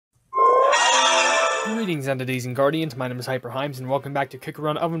Greetings, entities and guardians. My name is HyperHimes, and welcome back to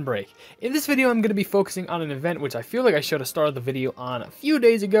OvenBreak. In this video, I'm going to be focusing on an event which I feel like I should have started the video on a few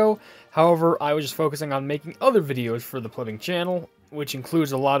days ago. However, I was just focusing on making other videos for the plumbing channel, which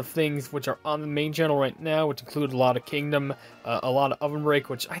includes a lot of things which are on the main channel right now, which include a lot of Kingdom, a lot of OvenBreak,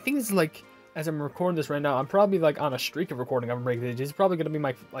 which I think is like, as I'm recording this right now, I'm probably like on a streak of recording OvenBreak videos. It's probably going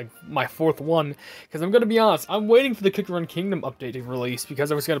to be my fourth one, because I'm going to be honest, I'm waiting for the Kingdom update to release,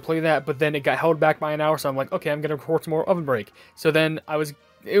 because I was going to play that, but then it got held back by an hour, so I'm like, okay, I'm going to record some more OvenBreak. So then I was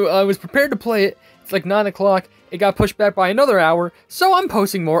prepared to play it. It's like 9 o'clock. It got pushed back by another hour, so I'm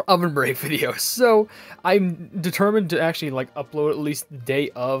posting more OvenBreak videos. So I'm determined to actually like upload at least the day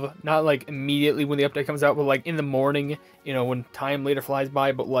of, not like immediately when the update comes out, but like in the morning, you know, when time later flies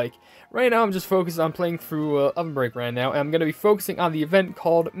by. But like right now, I'm just focused on playing through OvenBreak right now, and I'm gonna be focusing on the event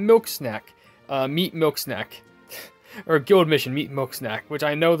called Milk Snack, Meet Milk Snack. Or Guild Mission, Meet Milk Snack, which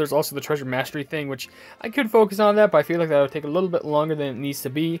I know there's also the Treasure Mastery thing, which I could focus on that, but I feel like that would take a little bit longer than it needs to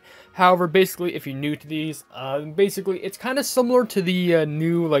be. However, basically, if you're new to these, basically, it's kind of similar to the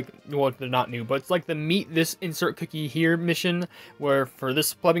new, like, well, they're not new, but it's like the Meet This Insert Cookie Here mission, where for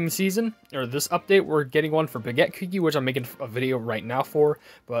this plumbing season, or this update, we're getting one for Baguette Cookie, which I'm making a video right now for,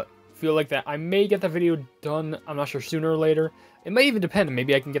 but feel like that I may get that video done, I'm not sure, sooner or later. It may even depend.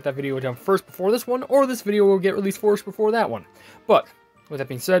 Maybe I can get that video done first before this one, or this video will get released first before that one. But, with that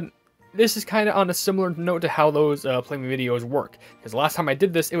being said, this is kind of on a similar note to how those playing videos work. Because last time I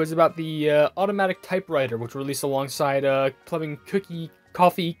did this, it was about the automatic typewriter, which released alongside plumbing cookie,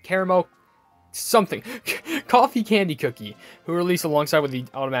 coffee, caramel, something. Coffee Candy Cookie, who released alongside with the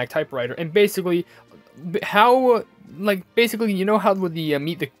automatic typewriter. And basically, how, like, basically, you know how with the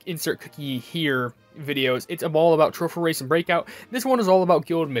Meet the Insert Cookie Here videos, it's all about Trophy Race and Breakout. This one is all about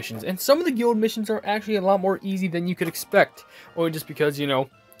guild missions, and some of the guild missions are actually a lot more easy than you could expect, or just because, you know,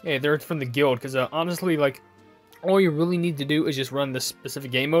 hey, they're from the guild, because honestly, like, all you really need to do is just run this specific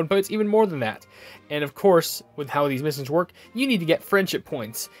game mode, but it's even more than that. And of course, with how these missions work, you need to get friendship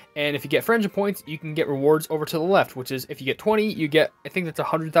points. And if you get friendship points, you can get rewards over to the left, which is if you get 20, you get, I think that's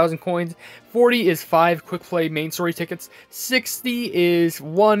 100,000 coins. 40 is 5 quick play main story tickets. 60 is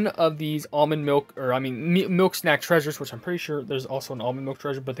one of these almond milk, or I mean, milk snack treasures, which I'm pretty sure there's also an almond milk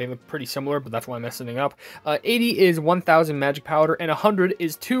treasure, but they look pretty similar, but that's why I'm messing it up. 80 is 1,000 magic powder, and 100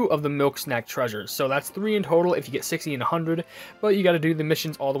 is 2 of the milk snack treasures. So that's 3 in total if you get 60 and 100, but you got to do the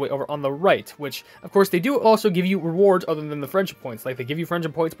missions all the way over on the right, which of course they do also give you rewards other than the friendship points. Like they give you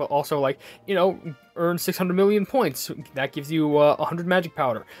friendship points, but also, like, you know, earn 600 million points, that gives you 100 magic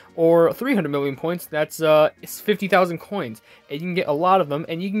powder, or 300 million points, that's 50,000 coins, and you can get a lot of them,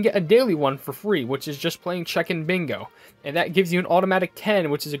 and you can get a daily one for free, which is just playing check-in bingo, and that gives you an automatic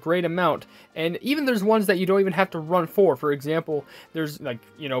 10, which is a great amount. And even there's ones that you don't even have to run for example, there's, like,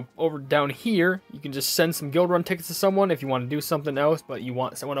 you know, over down here, you can just send some guild run tickets to someone if you want to do something else, but you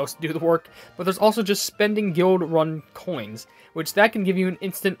want someone else to do the work. But there's also just spending guild run coins, which that can give you an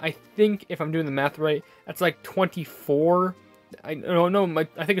instant, I think, if I'm doing the math right, that's like 24, I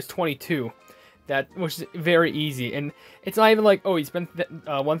think it's 22, which is very easy. And it's not even like, oh, you spent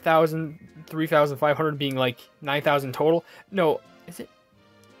 1,000, 3,500 being like 9,000 total. No, is it?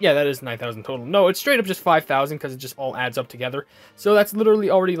 Yeah, that is 9,000 total. No, it's straight up just 5,000 because it just all adds up together. So that's literally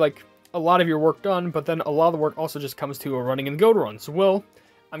already like a lot of your work done, but then a lot of the work also just comes to running in guild runs. Well,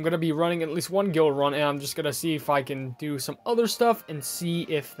 I'm going to be running at least one guild run, and I'm just going to see if I can do some other stuff and see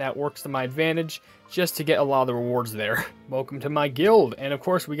if that works to my advantage, just to get a lot of the rewards there. Welcome to my guild, and of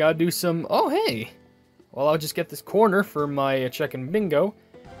course we got to do some, oh hey, well, I'll just get this corner for my check-in bingo,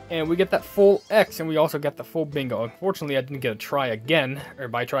 and we get that full X, and we also get the full bingo. Unfortunately, I didn't get a try again, or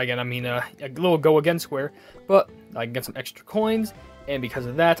by try again, I mean a little go again square, but I can get some extra coins, and because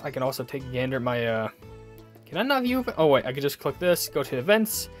of that, I can also take a gander at my, can I not view? Oh wait, I can just click this, go to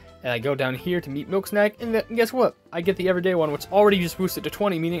events, and I go down here to Meet Milk Snack, and then, guess what? I get the everyday one, which already just boosted to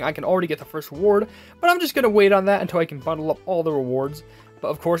 20, meaning I can already get the first reward, but I'm just going to wait on that until I can bundle up all the rewards. But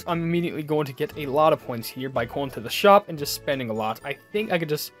of course, I'm immediately going to get a lot of points here by going to the shop and just spending a lot. I think I could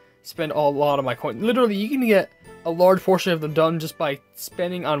just spend a lot of my coins. Literally, you can get a large portion of them done just by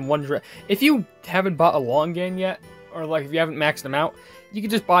spending on one dress. If you haven't bought a long game yet, or like if you haven't maxed them out, you can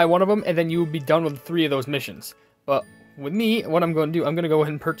just buy one of them and then you will be done with 3 of those missions. But with me, what I'm going to do, I'm going to go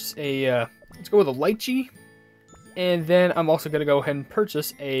ahead and purchase a, let's go with a lychee. And then I'm also going to go ahead and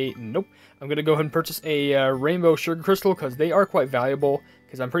purchase a, nope, I'm going to go ahead and purchase a rainbow sugar crystal, because they are quite valuable,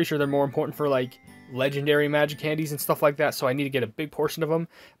 because I'm pretty sure they're more important for like legendary magic candies and stuff like that, so I need to get a big portion of them.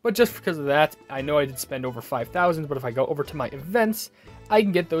 But just because of that, I know I did spend over 5,000, but if I go over to my events, I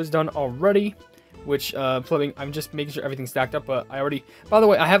can get those done already. which plumbing, I'm just making sure everything's stacked up. But by the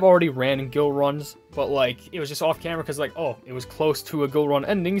way, I have already ran guild runs, but like it was just off camera because like, oh, it was close to a guild run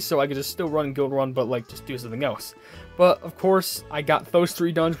ending, so I could just still run guild run, but like just do something else. But of course, I got those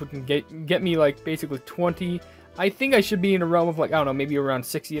 3 done, which can get me like basically 20. I think I should be in a realm of like, I don't know, maybe around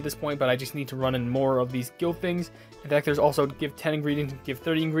 60 at this point, but I just need to run in more of these guild things. In fact, there's also give 10 ingredients, give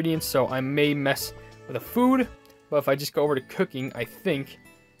 30 ingredients, so I may mess with the food. But if I just go over to cooking, I think,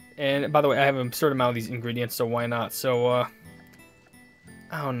 and by the way, I have a certain amount of these ingredients, so why not? So, I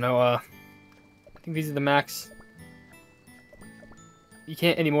don't know, I think these are the max. You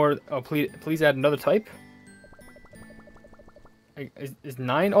can't anymore. Oh, please add another type. Is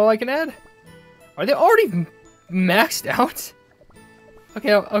 9 all I can add? Are they already maxed out?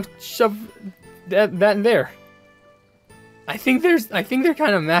 Okay, I'll shove that in there. I think they're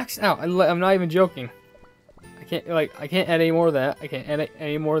kind of maxed out. I'm not even joking. I can't add any more of that. I can't add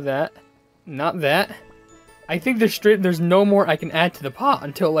any more of that. Not that. I think there's no more I can add to the pot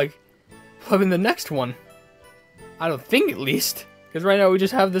until like plugging the next one. I don't think, at least. Because right now we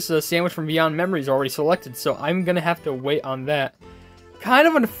just have this sandwich from Beyond Memories already selected, so I'm gonna have to wait on that. Kind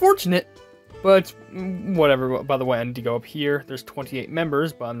of unfortunate, but whatever. By the way, I need to go up here. There's 28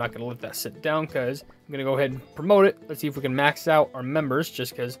 members, but I'm not gonna let that sit down because I'm gonna go ahead and promote it. Let's see if we can max out our members,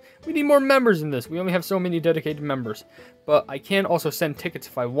 just because we need more members in this. We only have so many dedicated members. But I can also send tickets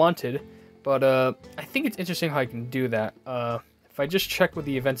if I wanted. But I think it's interesting how I can do that. If I just check with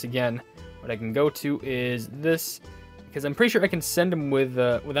the events again, what I can go to is this. Because I'm pretty sure I can send them with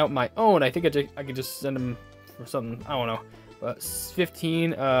without my own. I think I could just send them for something. I don't know. But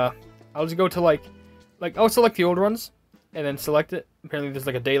 15. I'll just go to like I'll select the old ones and then select it. Apparently there's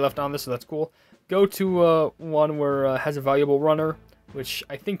like a day left on this, so that's cool. Go to one where has a valuable runner, which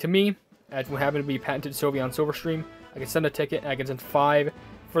I think to me, as would happen to be patented Sylvie on Silverstream, I can send a ticket and I can send 5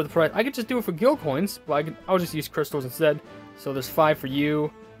 for the price. I could just do it for guild coins, but I'll just use crystals instead. So there's 5 for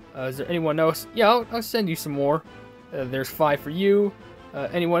you. Is there anyone else? Yeah, I'll send you some more. There's 5 for you.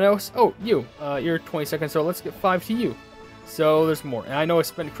 Anyone else? Oh, you. You're 22nd, so let's get 5 to you. So there's more. And I know I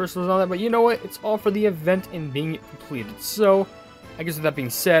spent crystals on that, but you know what? It's all for the event and being completed. So I guess with that being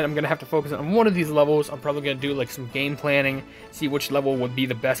said, I'm going to have to focus on one of these levels. I'm probably going to do like some game planning, see which level would be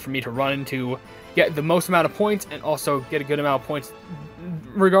the best for me to run to get the most amount of points and also get a good amount of points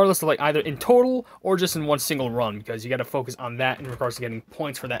regardless of like either in total or just in one single run, because you got to focus on that in regards to getting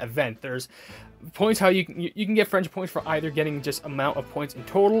points for that event. There's points how you can get friendship points for either getting just amount of points in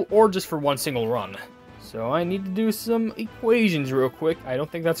total or just for one single run. So I need to do some equations real quick. I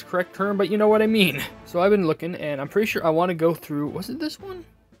don't think that's the correct term, but you know what I mean. So I've been looking, and I'm pretty sure I want to go through, was it this one?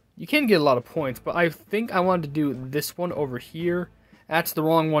 You can get a lot of points, but I think I wanted to do this one over here. That's the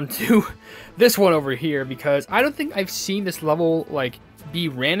wrong one too. This one over here, because I don't think I've seen this level like be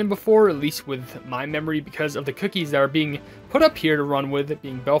random before, at least with my memory, because of the cookies that are being put up here to run with, it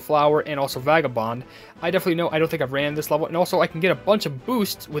being Bellflower and also Vagabond. I definitely know I don't think I've ran this level, and also I can get a bunch of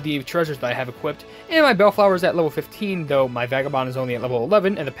boosts with the treasures that I have equipped, and my Bellflower is at level 15, though my Vagabond is only at level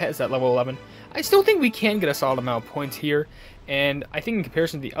 11, and the pet is at level 11. I still think we can get a solid amount of points here, and I think in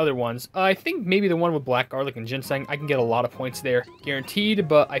comparison to the other ones, I think maybe the one with black garlic and ginseng, I can get a lot of points there, guaranteed,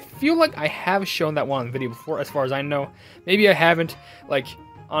 but I feel like I have shown that one on the video before, as far as I know. Maybe I haven't. Like,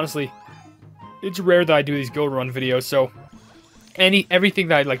 honestly, it's rare that I do these guild run videos, so everything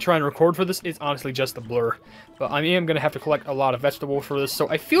that I like try and record for this is honestly just a blur. But I am going to have to collect a lot of vegetables for this, so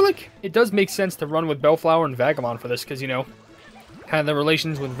I feel like it does make sense to run with Bellflower and Vagabond for this, because, you know, kind of the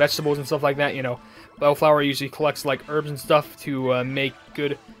relations with vegetables and stuff like that, you know. Bellflower usually collects like herbs and stuff to make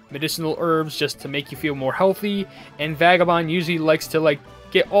good medicinal herbs just to make you feel more healthy, and Vagabond usually likes to like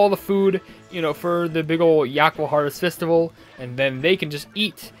get all the food, you know, for the big old Yakwa Harvest Festival, and then they can just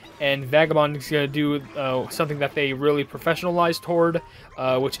eat, and Vagabond is going to do something that they really professionalize toward,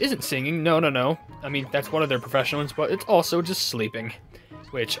 which isn't singing, no. I mean, that's one of their professions, but it's also just sleeping,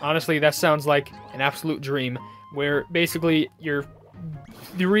 which honestly, that sounds like an absolute dream, where basically your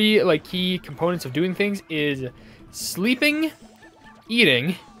 3 like key components of doing things is sleeping,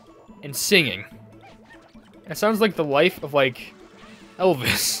 eating, and singing. That sounds like the life of like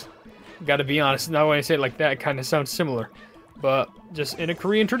Elvis. Gotta be honest, now when I say it like that, it kind of sounds similar, but just in a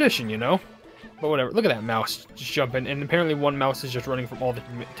Korean tradition, you know. But whatever. Look at that mouse just jumping, and apparently one mouse is just running from all the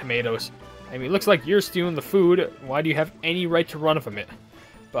tomatoes. I mean, it looks like you're stealing the food. Why do you have any right to run from it?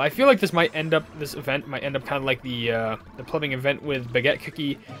 But I feel like this event might end up kind of like the plumbing event with Baguette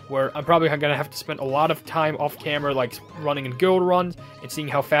Cookie, where I'm probably going to have to spend a lot of time off camera, like running in guild runs and seeing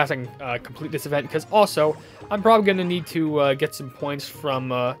how fast I can complete this event. Because also, I'm probably going to need to get some points from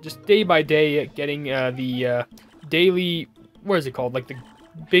just day by day getting the daily, what is it called? Like the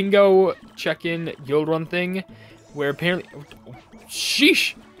bingo check-in guild run thing, where apparently... Oh,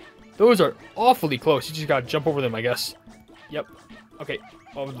 sheesh! Those are awfully close. You just gotta jump over them, I guess. Yep. Okay.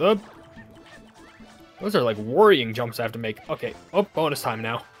 Over the... Those are like worrying jumps I have to make. Okay. Oh, bonus time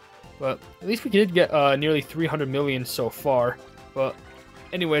now. But at least we did get nearly 300 million so far. But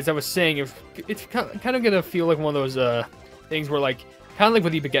anyways, I was saying, if it's kind of gonna feel like one of those things where, like, kind of like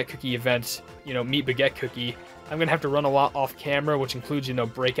with the baguette cookie events, you know, meet baguette cookie, I'm gonna have to run a lot off camera, which includes, you know,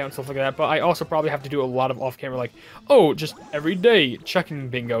 breakout and stuff like that. But I also probably have to do a lot of off camera, like, oh, just every day checking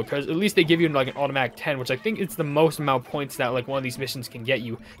bingo, because at least they give you like an automatic 10, which I think it's the most amount of points that like one of these missions can get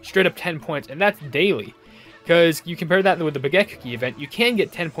you. Straight up 10 points, and that's daily. Because you compare that with the baguette cookie event, you can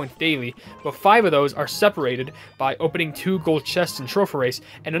get 10 points daily, but 5 of those are separated by opening 2 gold chests in trophy race,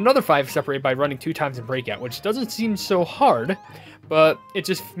 and another 5 separated by running 2 times in breakout, which doesn't seem so hard, but it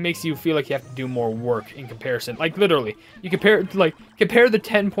just makes you feel like you have to do more work in comparison. Like, literally, you compare the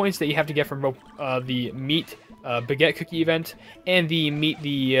 10 points that you have to get from both the meat baguette cookie event and the meat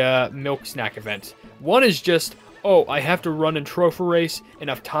the milk snack event. One is just, oh, I have to run in trophy race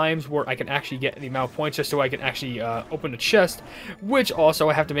enough times where I can actually get the amount of points just so I can actually open a chest, which also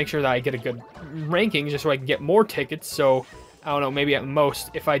I have to make sure that I get a good ranking just so I can get more tickets. So, I don't know, maybe at most,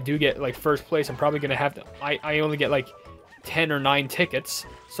 if I do get, like, first place, I'm probably going to have to, I only get, like, 10 or 9 tickets,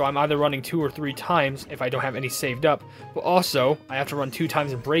 so I'm either running 2 or 3 times if I don't have any saved up, but also, I have to run 2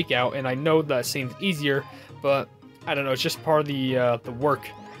 times in breakout, and I know that seems easier, but, I don't know, it's just part of the work.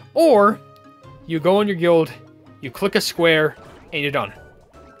 Or, you go in your guild, you click a square, and you're done.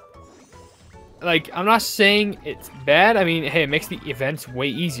 Like, I'm not saying it's bad. I mean, hey, it makes the events way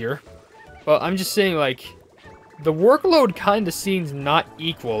easier. But I'm just saying, like, the workload kind of seems not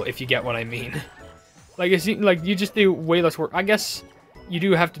equal, if you get what I mean. Like, it seems like you just do way less work. I guess you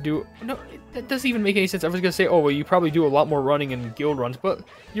do have to do... No, that doesn't even make any sense. I was going to say, oh, well, you probably do a lot more running in guild runs. But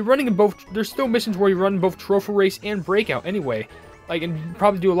you're running in both... There's still missions where you run both trophy race and breakout anyway. Like, and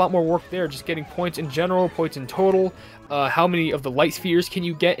probably do a lot more work there, just getting points in general, points in total, how many of the light spheres can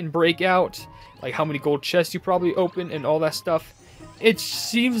you get in breakout, like how many gold chests you probably open, and all that stuff. It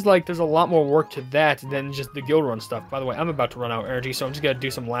seems like there's a lot more work to that than just the guild run stuff. By the way, I'm about to run out of energy, so I'm just going to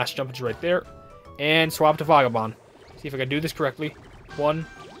do some last jumpage right there, and swap to Vagabond. See if I can do this correctly. 1,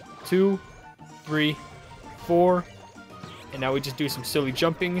 2, 3, 4, and now we just do some silly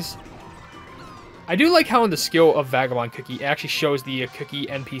jumpings. I do like how in the skill of Vagabond Cookie, it actually shows the cookie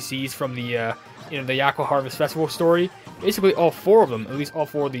NPCs from the, you know, the Yakko Harvest Festival story. Basically all 4 of them, at least all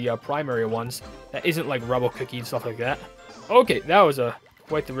 4 of the primary ones. That isn't like Rebel Cookie and stuff like that. Okay, that was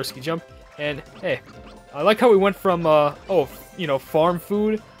quite the risky jump. And hey, I like how we went from, you know, farm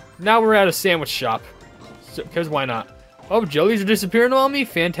food. Now we're at a sandwich shop. Because why not? Oh, jellies are disappearing on me?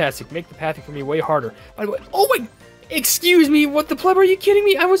 Fantastic. Make the pathing for me way harder. By the way, oh my... Excuse me, what the pleb, are you kidding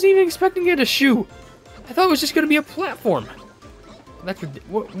me? I wasn't even expecting to get a shoe. I thought it was just going to be a platform. That's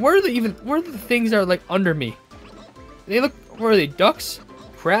where are the things that are like under me? They look, where are they, ducks?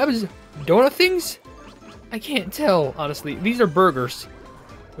 Crabs? Donut things? I can't tell, honestly. These are burgers.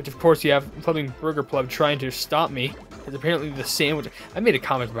 Which of course you have Plumbing Burger Pleb trying to stop me. Because apparently the sandwich, I made a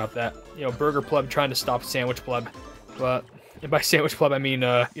comment about that. You know, Burger Pleb trying to stop Sandwich Pleb. But, and by Sandwich Pleb I mean,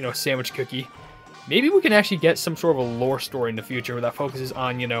 you know, Sandwich Cookie. Maybe we can actually get some sort of a lore story in the future that focuses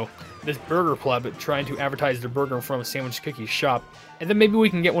on, you know, this Burger Pleb trying to advertise their burger from a Sandwich Cookie shop. And then maybe we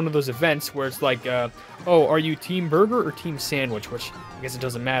can get one of those events where it's like, oh, are you Team Burger or Team Sandwich? Which, I guess it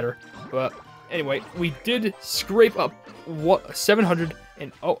doesn't matter. But, anyway, we did scrape up, what, 700...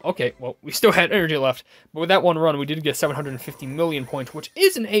 And, oh, okay, well, we still had energy left. But with that one run, we did get 750 million points, which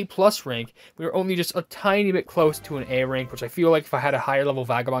is an A+ rank. We were only just a tiny bit close to an A rank, which I feel like if I had a higher level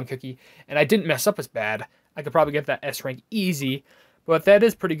Vagabond Cookie, and I didn't mess up as bad, I could probably get that S rank easy. But that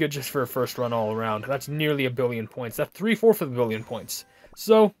is pretty good just for a first run all around. That's nearly 1 billion points. That's 3/4 of a billion points.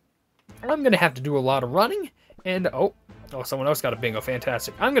 So, I'm going to have to do a lot of running, and, oh, someone else got a bingo.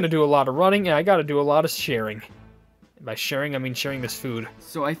 Fantastic. I'm going to do a lot of running, and I got to do a lot of sharing. By sharing, I mean sharing this food.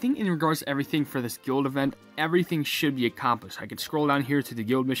 So I think in regards to everything for this guild event, everything should be accomplished. I could scroll down here to the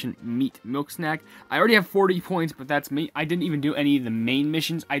guild mission, Meat Milk Snack. I already have 40 points, but that's me. I didn't even do any of the main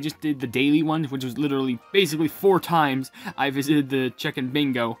missions. I just did the daily ones, which was literally basically 4 times I visited the check-in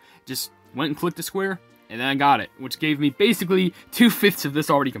bingo. Just went and clicked the square, and then I got it, which gave me basically 2/5 of this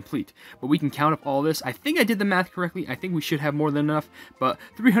already complete. But we can count up all this. I think I did the math correctly. I think we should have more than enough, but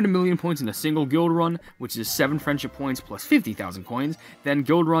 300 million points in a single guild run, which is 7 friendship points plus 50,000 coins. Then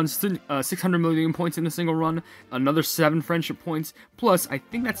guild runs, 600 million points in a single run, another 7 friendship points, plus I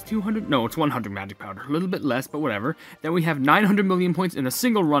think that's 200, no, it's 100 magic powder, a little bit less, but whatever. Then we have 900 million points in a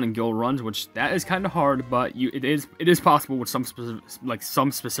single run in guild runs, which that is kind of hard, but it is possible with some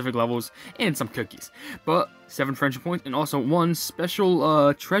specific levels and some cookies. But 7 friendship points, and also 1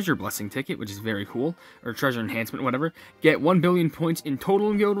 special treasure blessing ticket, which is very cool, or treasure enhancement, whatever. Get 1 billion points in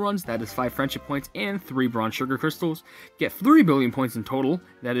total in guild runs, that is 5 friendship points and 3 bronze sugar crystals. Get 3 billion points in total,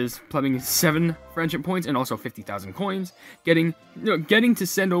 that is plumbing 7 friendship points and also 50,000 coins. Getting to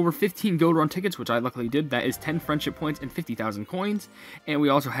send over 15 guild run tickets, which I luckily did, that is 10 friendship points and 50,000 coins. And we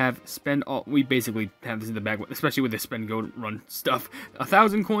also have we basically have this in the bag, especially with the spend guild run stuff.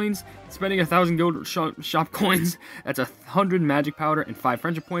 1,000 coins, spending 1,000 guild shop coins, that's 100 magic powder and 5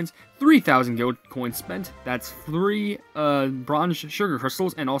 friendship points. 3,000 guild coins spent, that's 3 bronze sugar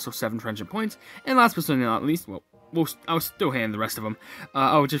crystals and also 7 friendship points. And last but certainly not least, I'll still hand the rest of them.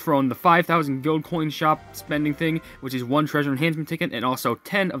 I was just throwing the 5,000 guild coin shop spending thing, which is 1 treasure enhancement ticket and also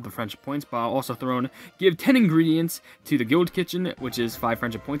 10 of the friendship points. But I'll also throw in give 10 ingredients to the guild kitchen, which is 5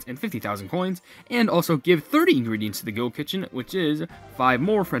 friendship points and 50,000 coins, and also give 30 ingredients to the guild kitchen, which is 5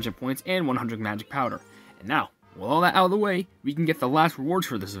 more friendship points and 100 magic powder. And now, with all that out of the way, we can get the last rewards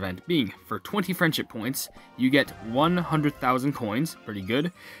for this event, being for 20 friendship points, you get 100,000 coins, pretty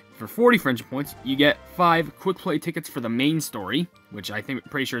good. For 40 friendship points, you get 5 quick play tickets for the main story, which I think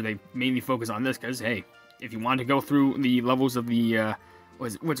pretty sure they mainly focus on this because, hey, if you want to go through the levels of the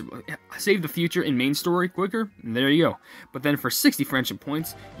Save the Future in main story quicker, there you go. But then for 60 friendship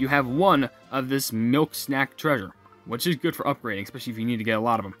points, you have 1 of this milk snack treasure, which is good for upgrading, especially if you need to get a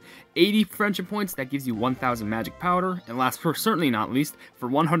lot of them. 80 friendship points, that gives you 1,000 magic powder. And last but certainly not least, for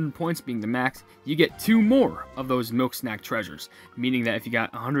 100 points being the max, you get 2 more of those milk snack treasures. Meaning that if you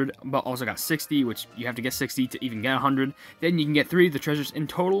got 100, but also got 60, which you have to get 60 to even get 100, then you can get 3 of the treasures in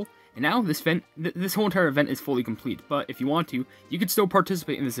total. And now this whole entire event is fully complete. But if you want to, you could still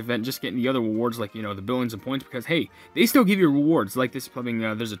participate in this event, just getting the other rewards like, you know, the billions of points, because hey, they still give you rewards like this.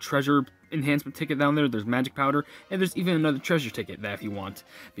 There's a treasure enhancement ticket down there, there's magic powder, and there's even another treasure ticket that if you want.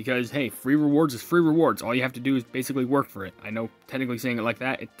 Because hey, free rewards is free rewards. All you have to do is basically work for it. I know technically saying it like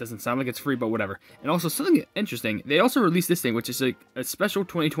that, it doesn't sound like it's free, but whatever. And also something interesting, they also released this thing, which is like a special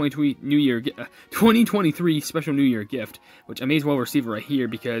 2023 special New Year gift, which I may as well receive it right here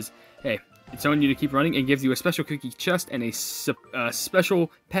because hey, it's telling you to keep running and gives you a special cookie chest and a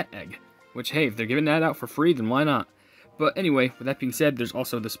special pet egg. Which, hey, if they're giving that out for free, then why not? But anyway, with that being said, there's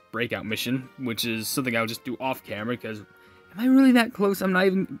also this breakout mission, which is something I'll just do off camera, because am I really that close? I'm not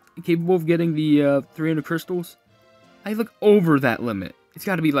even capable of getting the 300 crystals? I look over that limit. It's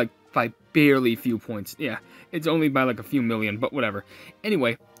got to be like by barely a few points. Yeah, it's only by like a few million, but whatever.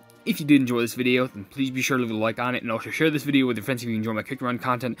 Anyway, if you did enjoy this video, then please be sure to leave a like on it, and also share this video with your friends if you enjoy my Kick Around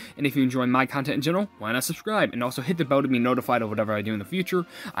content, and if you enjoy my content in general, why not subscribe, and also hit the bell to be notified of whatever I do in the future.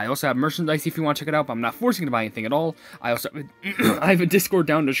 I also have merchandise if you want to check it out, but I'm not forcing you to buy anything at all. I also I have a Discord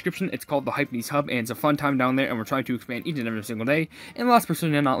down in the description. It's called the Hypenese Hub, and it's a fun time down there, and we're trying to expand each and every single day. And last but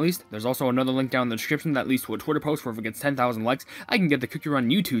certainly not least, there's also another link down in the description that leads to a Twitter post where if it gets 10,000 likes, I can get the Cookie Run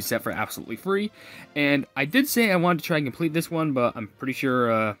YouTube set for absolutely free. And I did say I wanted to try and complete this one, but I'm pretty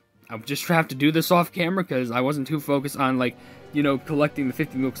sure I'll just have to do this off camera because I wasn't too focused on, like, you know, collecting the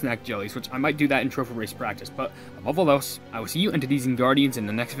 50 milk snack jellies, which I might do that in trophy race practice. But above all else, I will see you entities and guardians in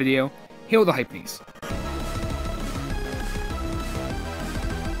the next video. Hail the Hypenese.